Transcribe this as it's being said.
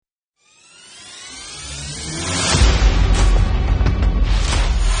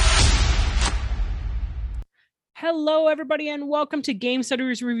Hello, everybody, and welcome to Game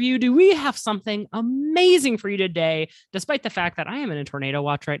Studies Review. Do we have something amazing for you today? Despite the fact that I am in a tornado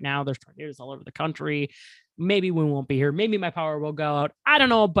watch right now, there's tornadoes all over the country. Maybe we won't be here. Maybe my power will go out. I don't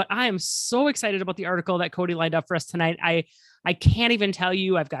know, but I am so excited about the article that Cody lined up for us tonight. I can't even tell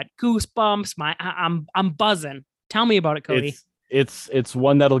you. I've got goosebumps. I'm buzzing. Tell me about it, Cody. It's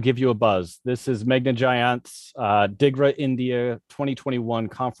one that'll give you a buzz. This is Meghna Jayant's Digra India 2021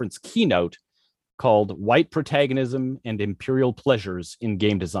 conference keynote called White Protagonism and Imperial Pleasures in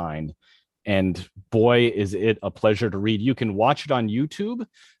Game Design. And boy, is it a pleasure to read. You can watch it on YouTube.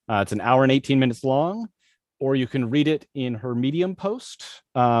 It's an hour and 18 minutes long, or you can read it in her Medium post.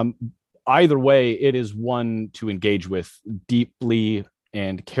 Either way, it is one to engage with deeply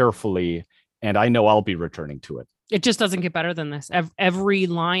and carefully. And I know I'll be returning to it. It just doesn't get better than this. Every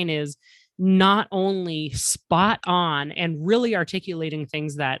line is not only spot on and really articulating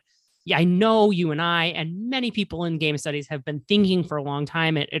things that I know you and I and many people in game studies have been thinking for a long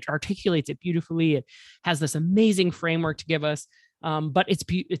time. It articulates it beautifully. It has this amazing framework to give us, but it's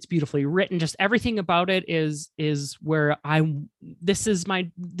beautifully written. Just everything about it is where this is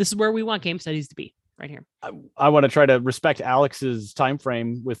where we want game studies to be right here. I want to try to respect Alex's time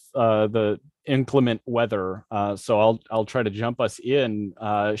frame with the inclement weather, so I'll try to jump us in.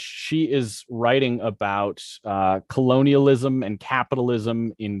 She is writing about colonialism and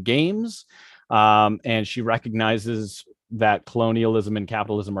capitalism in games, and she recognizes that colonialism and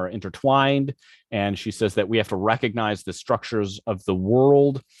capitalism are intertwined, and she says that we have to recognize the structures of the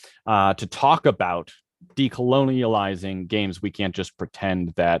world to talk about decolonializing games. We can't just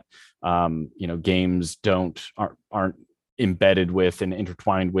pretend that games aren't embedded with and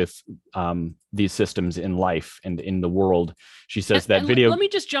intertwined with these systems in life and in the world. She says let me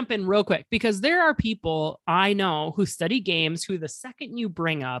just jump in real quick, because there are people I know who study games who the second you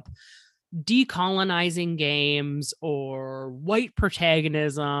bring up decolonizing games or white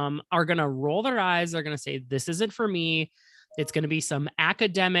protagonism are going to roll their eyes. They're going to say, this isn't for me. It's going to be some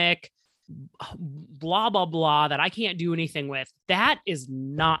academic blah, blah, blah that I can't do anything with. That is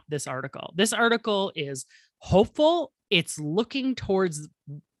not this article. This article is hopeful. It's looking towards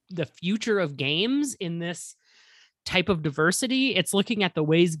the future of games in this type of diversity. It's looking at the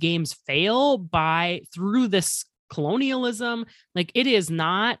ways games fail through this colonialism. Like, it is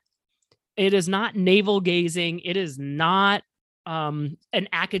not navel gazing. It is not an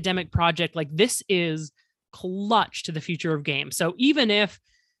academic project. Like, this is clutch to the future of games. So even if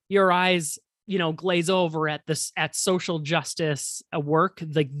your eyes, glaze over at social justice work,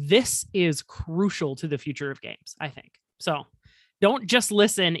 like, this is crucial to the future of games, I think. So don't just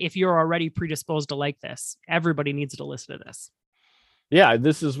listen if you're already predisposed to like this. Everybody needs to listen to this. Yeah,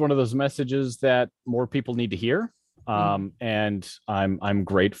 this is one of those messages that more people need to hear. And I'm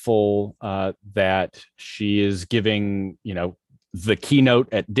grateful that she is giving, the keynote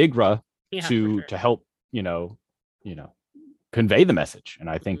at Digra to help, convey the message. And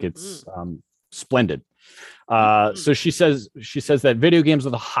I think it's splendid. So she says that video games are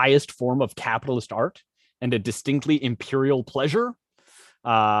the highest form of capitalist art and a distinctly imperial pleasure.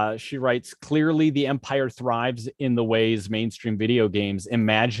 She writes, clearly the empire thrives in the ways mainstream video games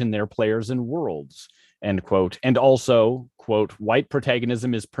imagine their players and worlds, end quote. And also, quote, white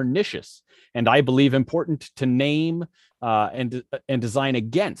protagonism is pernicious and I believe important to name and design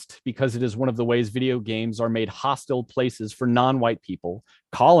against, because it is one of the ways video games are made hostile places for non-white people,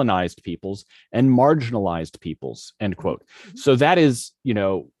 colonized peoples, and marginalized peoples, end quote. So that is,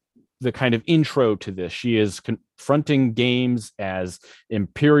 the kind of intro to this. She is confronting games as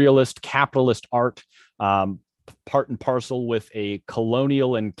imperialist, capitalist art, part and parcel with a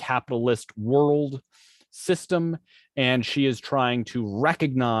colonial and capitalist world system. And she is trying to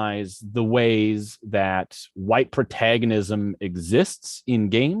recognize the ways that white protagonism exists in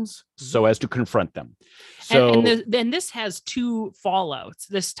games so as to confront them. So, and this has two fallouts.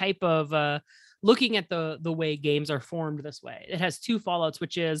 This type of looking at the way games are formed this way, it has two fallouts,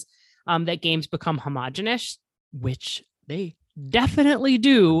 which is that games become homogenous, which they definitely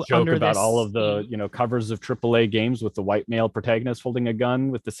do. Joke about all of the covers of AAA games with the white male protagonist holding a gun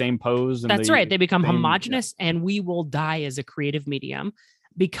with the same pose. And that's right. They become homogenous, and we will die as a creative medium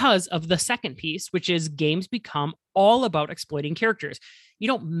because of the second piece, which is games become all about exploiting characters. You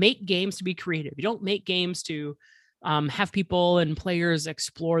don't make games to be creative. You don't make games to have people and players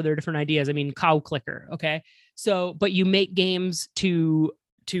explore their different ideas. I mean, cow clicker. Okay. So, but you make games to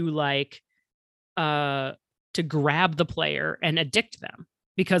grab the player and addict them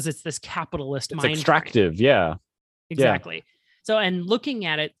because it's this capitalist mind. Extractive. Yeah. Exactly. Yeah. So, and looking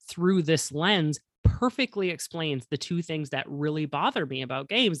at it through this lens perfectly explains the two things that really bother me about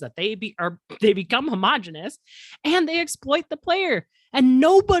games, that they become homogenous and they exploit the player. And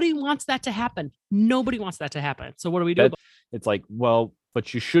nobody wants that to happen. Nobody wants that to happen. So what do we do? It's like, well,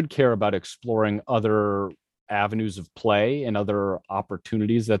 but you should care about exploring other avenues of play and other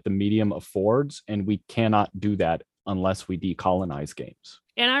opportunities that the medium affords. And we cannot do that unless we decolonize games.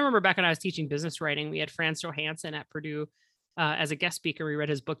 And I remember back when I was teaching business writing, we had Franz Johansson at Purdue as a guest speaker. We read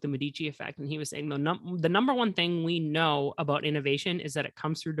his book, The Medici Effect, and he was saying the number one thing we know about innovation is that it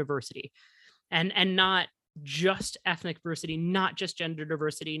comes through diversity, and not just ethnic diversity, not just gender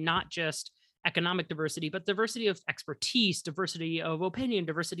diversity, not just economic diversity, but diversity of expertise, diversity of opinion,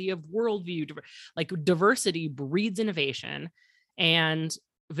 diversity of worldview. Like diversity breeds innovation. And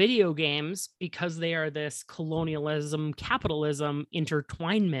video games, because they are this colonialism, capitalism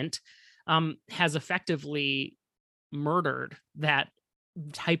intertwinement, has effectively murdered that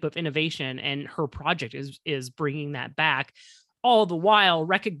type of innovation. And her project is bringing that back, all the while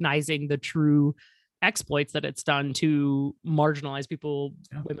recognizing the true exploits that it's done to marginalize people,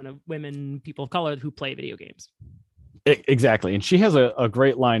 women, people of color who play video games. Exactly. And she has a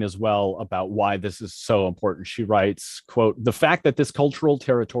great line as well about why this is so important. She writes, quote, "The fact that this cultural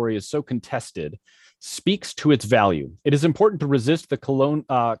territory is so contested speaks to its value. It is important to resist the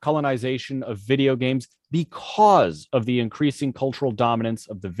colonization of video games because of the increasing cultural dominance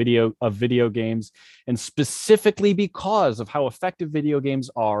of video games, and specifically because of how effective video games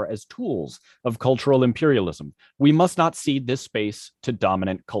are as tools of cultural imperialism. We must not cede this space to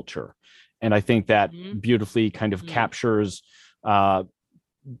dominant culture." And I think that beautifully kind of captures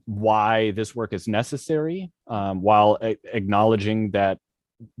why this work is necessary, while acknowledging that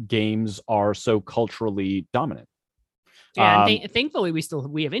games are so culturally dominant. Yeah, and thankfully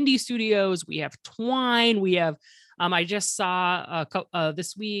we have indie studios, we have Twine, we have I just saw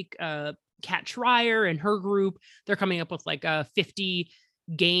this week Kat Schreier and her group, they're coming up with like 50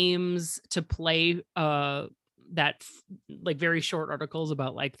 games to play, that like very short articles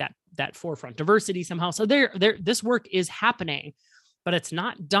about like that forefront diversity somehow. So this work is happening, but it's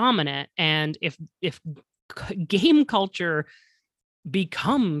not dominant. And if game culture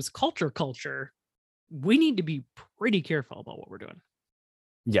becomes culture, we need to be pretty careful about what we're doing.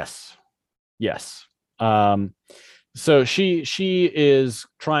 Yes. So she is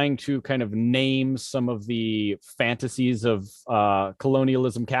trying to kind of name some of the fantasies of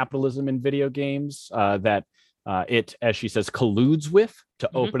colonialism, capitalism in video games that it, as she says, colludes with to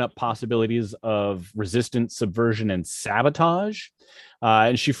open up possibilities of resistance, subversion, and sabotage.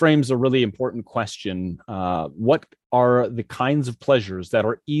 And she frames a really important question. What are the kinds of pleasures that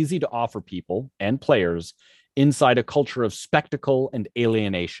are easy to offer people and players inside a culture of spectacle and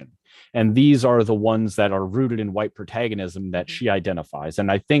alienation? And these are the ones that are rooted in white protagonism that she identifies. And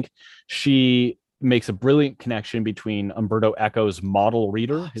I think she makes a brilliant connection between Umberto Eco's model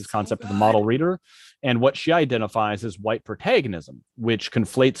reader, his concept of the model reader, and what she identifies as white protagonism, which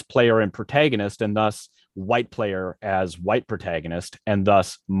conflates player and protagonist, and thus white player as white protagonist, and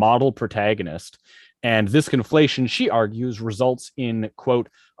thus model protagonist. And this conflation, she argues, results in, quote,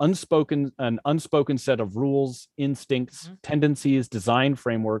 an unspoken set of rules, instincts, tendencies, design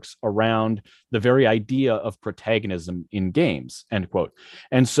frameworks around the very idea of protagonism in games, end quote.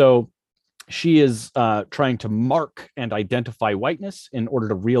 And so she is trying to mark and identify whiteness in order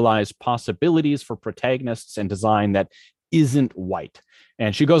to realize possibilities for protagonists and design that isn't white.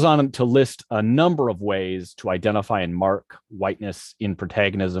 And she goes on to list a number of ways to identify and mark whiteness in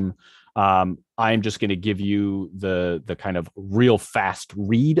protagonism. I'm just going to give you the kind of real fast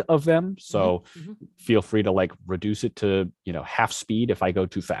read of them. So feel free to like reduce it to, half speed if I go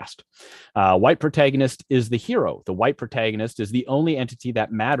too fast. White protagonist is the hero. The white protagonist is the only entity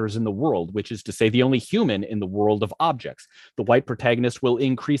that matters in the world, which is to say the only human in the world of objects. The white protagonist will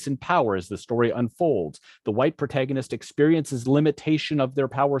increase in power as the story unfolds. The white protagonist experiences limitation of their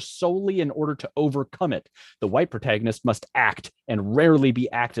power solely in order to overcome it. The white protagonist must act and rarely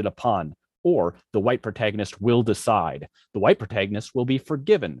be acted upon, or the white protagonist will decide. The white protagonist will be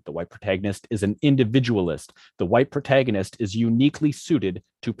forgiven. The white protagonist is an individualist. The white protagonist is uniquely suited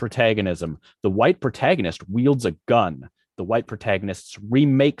to protagonism. The white protagonist wields a gun. The white protagonist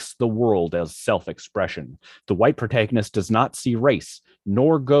remakes the world as self-expression. The white protagonist does not see race,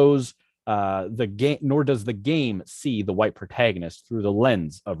 nor does the game see the white protagonist through the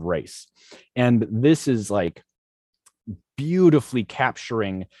lens of race. And this is like beautifully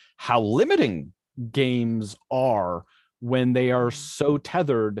capturing how limiting games are when they are so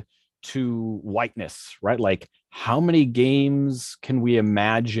tethered to whiteness, right? Like, how many games can we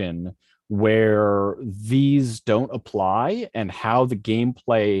imagine where these don't apply, and how the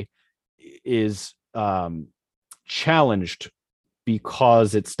gameplay is challenged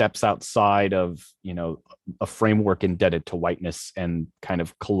because it steps outside of, a framework indebted to whiteness and kind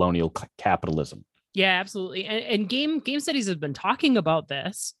of colonial capitalism. Yeah, absolutely. And game studies have been talking about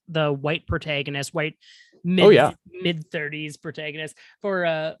this, the white protagonist, white mid 30s protagonist for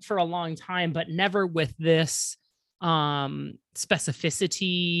a long time, but never with this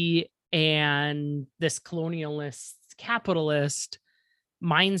specificity and this colonialist capitalist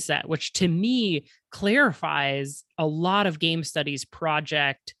mindset, which to me clarifies a lot of game studies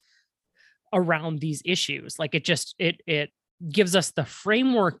project around these issues. Like it gives us the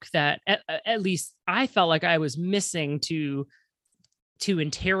framework that at least I felt like I was missing to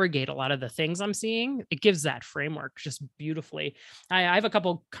interrogate a lot of the things I'm seeing. It gives that framework just beautifully. I have a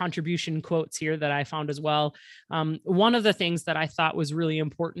couple contribution quotes here that I found as well. One of the things that I thought was really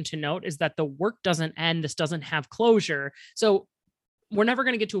important to note is that the work doesn't end. This doesn't have closure. So we're never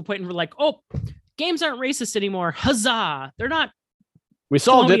going to get to a point where we're like, oh, games aren't racist anymore. Huzzah. They're not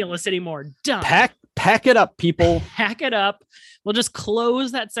colonialist anymore. Done. Pack it up, people. Pack it up. We'll just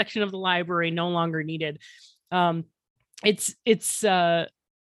close that section of the library. No longer needed. It's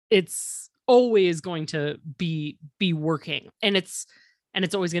always going to be working, and it's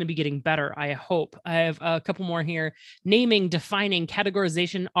always going to be getting better. I hope. I have a couple more here. Naming, defining,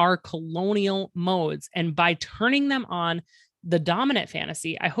 categorization are colonial modes, and by turning them on the dominant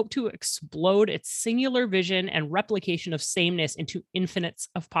fantasy, I hope to explode its singular vision and replication of sameness into infinites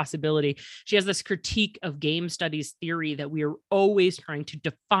of possibility. She has this critique of game studies theory that we are always trying to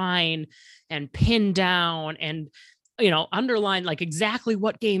define and pin down and, underline like exactly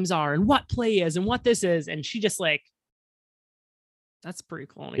what games are and what play is and what this is. And she just like, that's pretty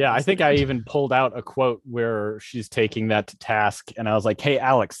colonial. Yeah, I think I even pulled out a quote where she's taking that to task. And I was like, hey,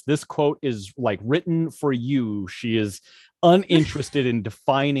 Alex, this quote is like written for you. She is uninterested in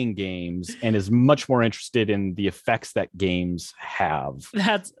defining games and is much more interested in the effects that games have.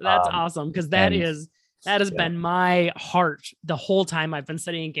 That's awesome, because that has been my heart the whole time I've been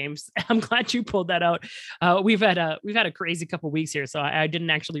studying games. I'm glad you pulled that out. We've had a crazy couple of weeks here, so I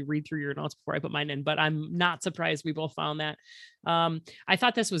didn't actually read through your notes before I put mine in, but I'm not surprised we both found that. I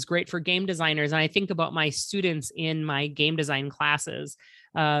thought this was great for game designers, and I think about my students in my game design classes.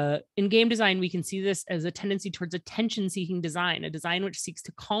 In game design, we can see this as a tendency towards attention-seeking design, a design which seeks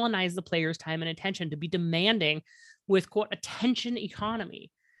to colonize the player's time and attention, to be demanding with, quote, attention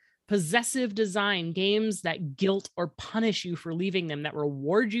economy. Possessive design, games that guilt or punish you for leaving them, that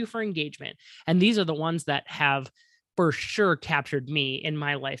reward you for engagement. And these are the ones that have for sure captured me in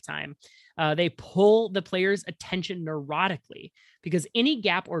my lifetime. They pull the player's attention neurotically, because any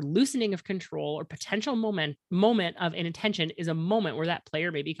gap or loosening of control or potential moment of inattention is a moment where that player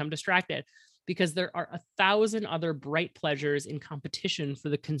may become distracted, because there are 1,000 other bright pleasures in competition for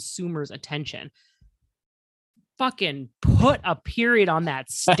the consumer's attention. Fucking put a period on that,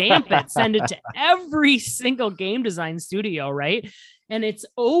 stamp it, send it to every single game design studio, right? And it's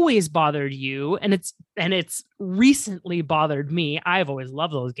always bothered you, and it's recently bothered me. I've always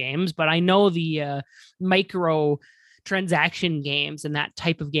loved those games, but I know the micro transaction games and that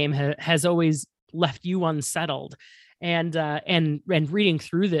type of game has always left you unsettled. And reading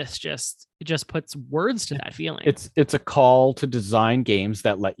through this just puts words to that feeling. It's a call to design games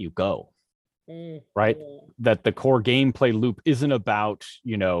that let you go. Right? That the core gameplay loop isn't about,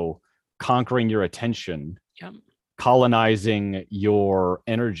 conquering your attention, colonizing your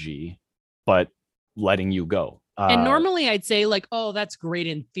energy, but letting you go. And normally I'd say like, oh, that's great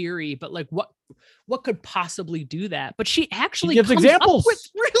in theory, but like what could possibly do that? But she actually gives examples with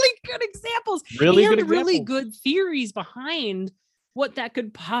really good examples, really good theories behind what that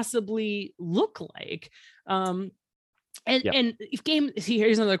could possibly look like. And if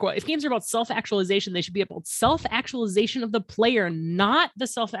here's another quote. If games are about self-actualization, they should be about self-actualization of the player, not the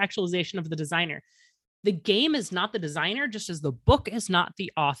self-actualization of the designer. The game is not the designer, just as the book is not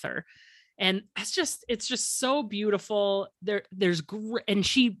the author. And it's just so beautiful. Our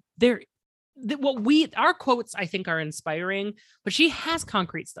quotes, I think, are inspiring, but she has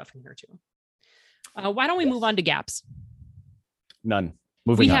concrete stuff in here too. Why don't we move on to gaps? None.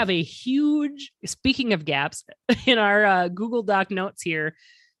 We have a huge, speaking of gaps, in our Google Doc notes here,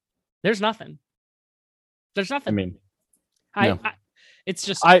 there's nothing. I mean, it's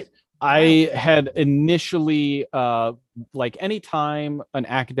just... I had initially, like anytime an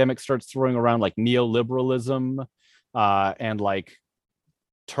academic starts throwing around like neoliberalism and like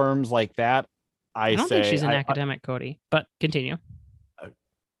terms like that, I don't think she's an academic, Cody, but continue.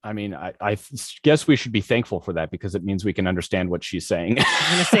 I mean, I guess we should be thankful for that, because it means we can understand what she's saying.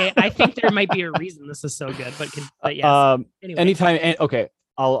 I'm going to say, I think there might be a reason this is so good, but yes. Anyway. Anytime. Okay.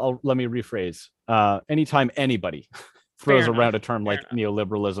 I'll let me rephrase. Anytime anybody throws around a term like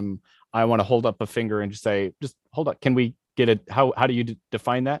neoliberalism, I want to hold up a finger and just say, just hold up. Can we get it? How do you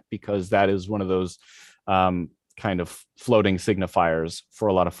define that? Because that is one of those kind of floating signifiers for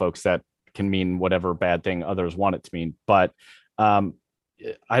a lot of folks that can mean whatever bad thing others want it to mean. But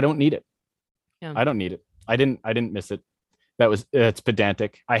I don't need it. Yeah. I don't need it. I didn't miss it. It's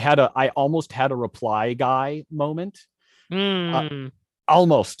pedantic. I almost had a reply guy moment.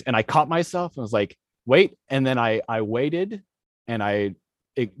 Almost. And I caught myself and was like, wait. And then I waited and I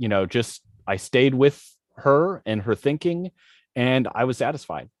stayed with her and her thinking, and I was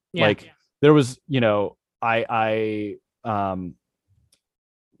satisfied. Yeah. Like there was, I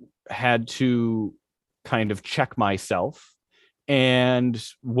had to kind of check myself and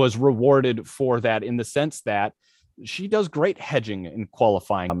was rewarded for that, in the sense that she does great hedging and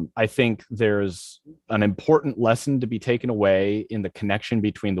qualifying. I think there's an important lesson to be taken away in the connection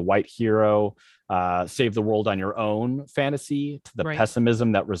between the white hero, save the world on your own fantasy, to the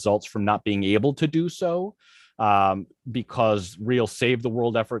pessimism that results from not being able to do so, because real save the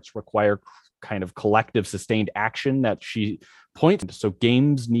world efforts require kind of collective sustained action that she points to. So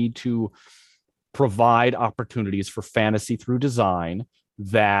games need to provide opportunities for fantasy through design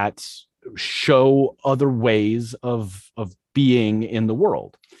that show other ways of being in the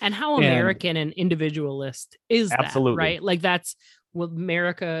world. And how American and individualist is absolutely that, right? Like that's what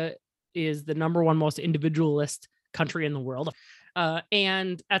America is, the number one most individualist country in the world.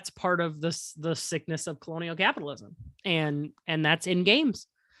 And that's part of the sickness of colonial capitalism. And that's in games.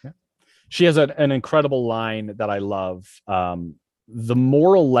 Yeah. She has an incredible line that I love. The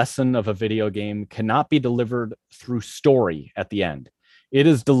moral lesson of a video game cannot be delivered through story at the end. It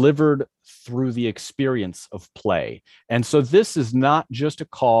is delivered through the experience of play. And so this is not just a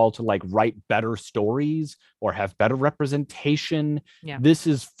call to like write better stories or have better representation. Yeah. This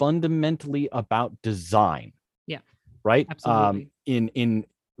is fundamentally about design. Yeah. Right. Absolutely. In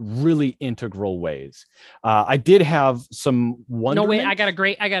really integral ways. I did have some wonderment. No, wait, I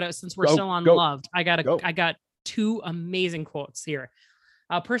got it. Since we're still on Loved, I got two amazing quotes here.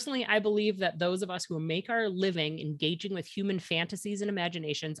 Personally, I believe that those of us who make our living engaging with human fantasies and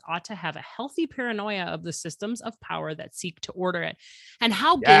imaginations ought to have a healthy paranoia of the systems of power that seek to order it. And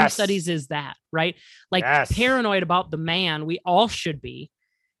how game studies is that, right? Like paranoid about the man, we all should be.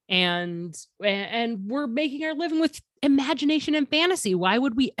 And we're making our living with imagination and fantasy. Why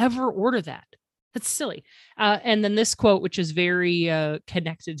would we ever order that? That's silly. And then this quote, which is very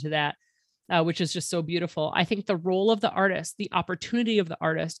connected to that, which is just so beautiful. I think the role of the artist, the opportunity of the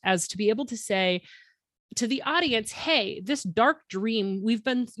artist, as to be able to say to the audience, hey, this dark dream you've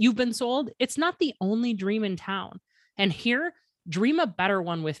been sold, it's not the only dream in town. And here, dream a better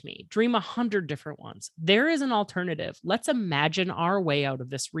one with me. Dream 100 different ones. There is an alternative. Let's imagine our way out of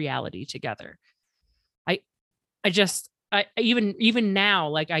this reality together. I even now,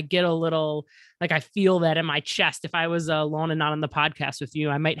 like I get a little, like I feel that in my chest. If I was alone and not on the podcast with you,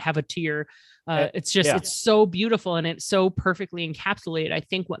 I might have a tear. It's so beautiful, and it's so perfectly encapsulated. I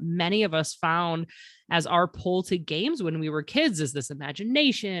think what many of us found as our pull to games when we were kids is this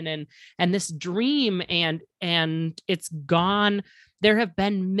imagination and this dream, and it's gone. There have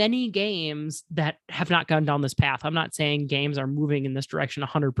been many games that have not gone down this path. I'm not saying games are moving in this direction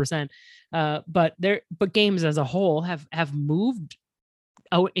 100%, but games as a whole have moved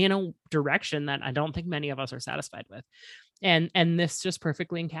in a direction that I don't think many of us are satisfied with. And this just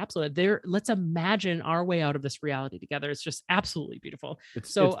perfectly encapsulated there. Let's imagine our way out of this reality together. It's just absolutely beautiful.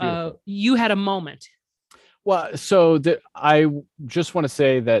 It's beautiful. You had a moment. Well, I just want to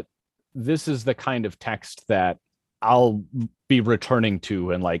say that this is the kind of text that I'll be returning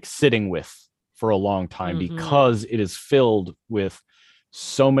to and like sitting with for a long time, because it is filled with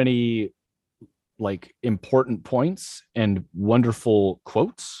so many like important points and wonderful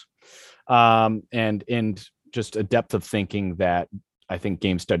quotes, and just a depth of thinking that I think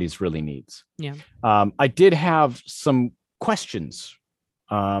game studies really needs. Yeah. I did have some questions,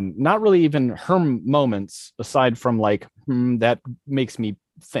 not really even her moments, aside from like, that makes me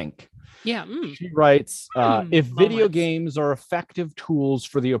think. Yeah. She writes, if video games are effective tools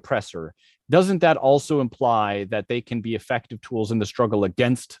for the oppressor, doesn't that also imply that they can be effective tools in the struggle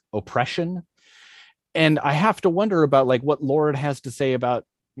against oppression? And I have to wonder about like what Lord has to say about,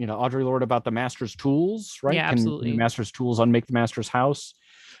 Audre Lorde, about the master's tools, right? Yeah, absolutely. Can the master's tools unmake the master's house?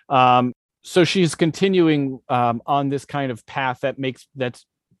 So she's continuing on this kind of path that's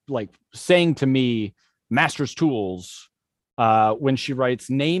like saying to me, master's tools, when she writes,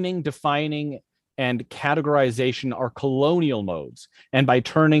 naming, defining, and categorization are colonial modes. And by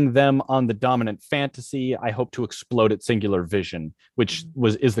turning them on the dominant fantasy, I hope to explode its singular vision, which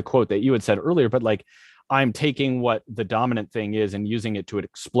is the quote that you had said earlier. But like, I'm taking what the dominant thing is and using it to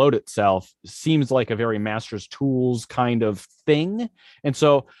explode itself seems like a very master's tools kind of thing. And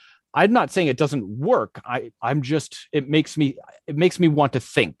so I'm not saying it doesn't work. I'm just, it makes me want to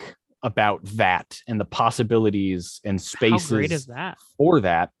think about that and the possibilities and spaces. How great is that? For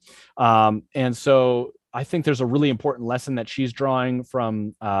that. And so I think there's a really important lesson that she's drawing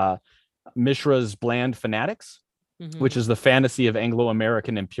from Mishra's Bland Fanatics, which is the fantasy of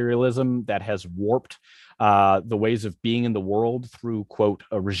Anglo-American imperialism that has warped the ways of being in the world through, quote,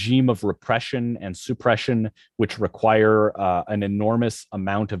 a regime of repression and suppression, which require an enormous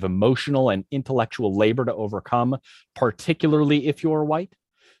amount of emotional and intellectual labor to overcome, particularly if you're white.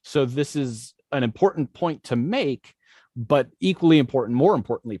 So this is an important point to make, but equally important, more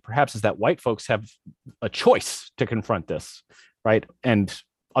importantly, perhaps, is that white folks have a choice to confront this, right? And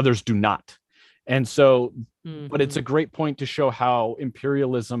others do not. And so, but it's a great point to show how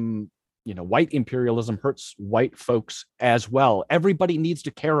imperialism, white imperialism hurts white folks as well. Everybody needs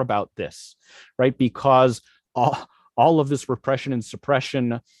to care about this, right? Because all of this repression and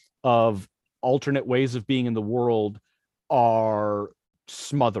suppression of alternate ways of being in the world are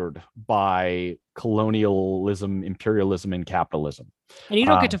smothered by colonialism, imperialism, and capitalism. And you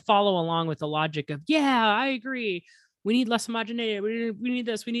don't get to follow along with the logic of, yeah, I agree. We need less homogeneity. We need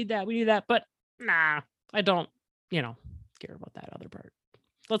this, we need that, we need that. But nah, I don't, care about that other part.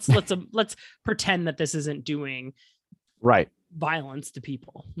 Let's pretend that this isn't doing right violence to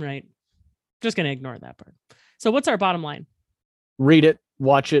people, right? Just going to ignore that part. So what's our bottom line? Read it,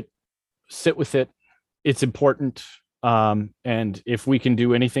 watch it, sit with it. It's important. And if we can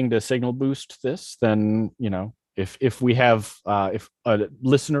do anything to signal boost this, then, if we have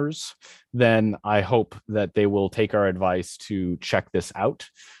listeners, then I hope that they will take our advice to check this out.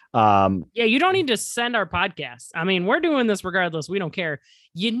 You don't need to send our podcast. I mean, we're doing this regardless. We don't care.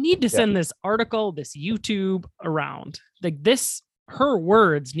 You need to send this article, this YouTube around. Like her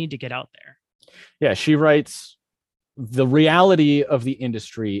words need to get out there. Yeah, she writes, the reality of the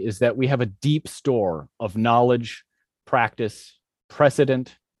industry is that we have a deep store of knowledge, practice,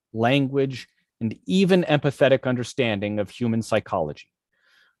 precedent, language, and even empathetic understanding of human psychology,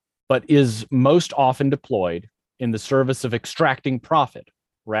 but is most often deployed in the service of extracting profit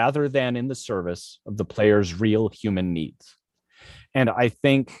rather than in the service of the player's real human needs. And I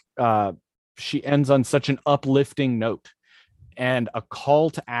think she ends on such an uplifting note and a call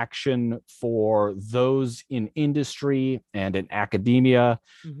to action for those in industry and in academia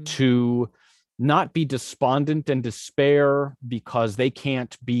to not be despondent and despair because they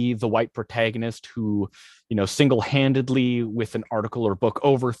can't be the white protagonist who, single-handedly with an article or book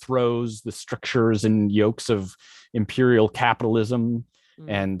overthrows the strictures and yokes of imperial capitalism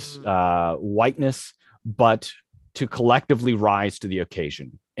and whiteness, but to collectively rise to the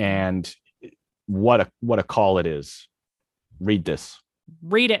occasion. And what a call it is. Read this.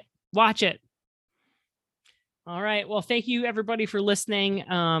 Read it. Watch it. All right. Well, thank you everybody for listening.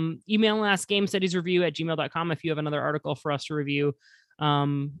 Email us gamestudiesreview@gmail.com if you have another article for us to review.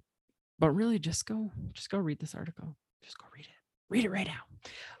 But really just go read this article. Just go read it. Read it right now.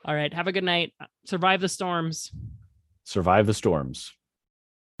 All right. Have a good night. Survive the storms. Survive the storms.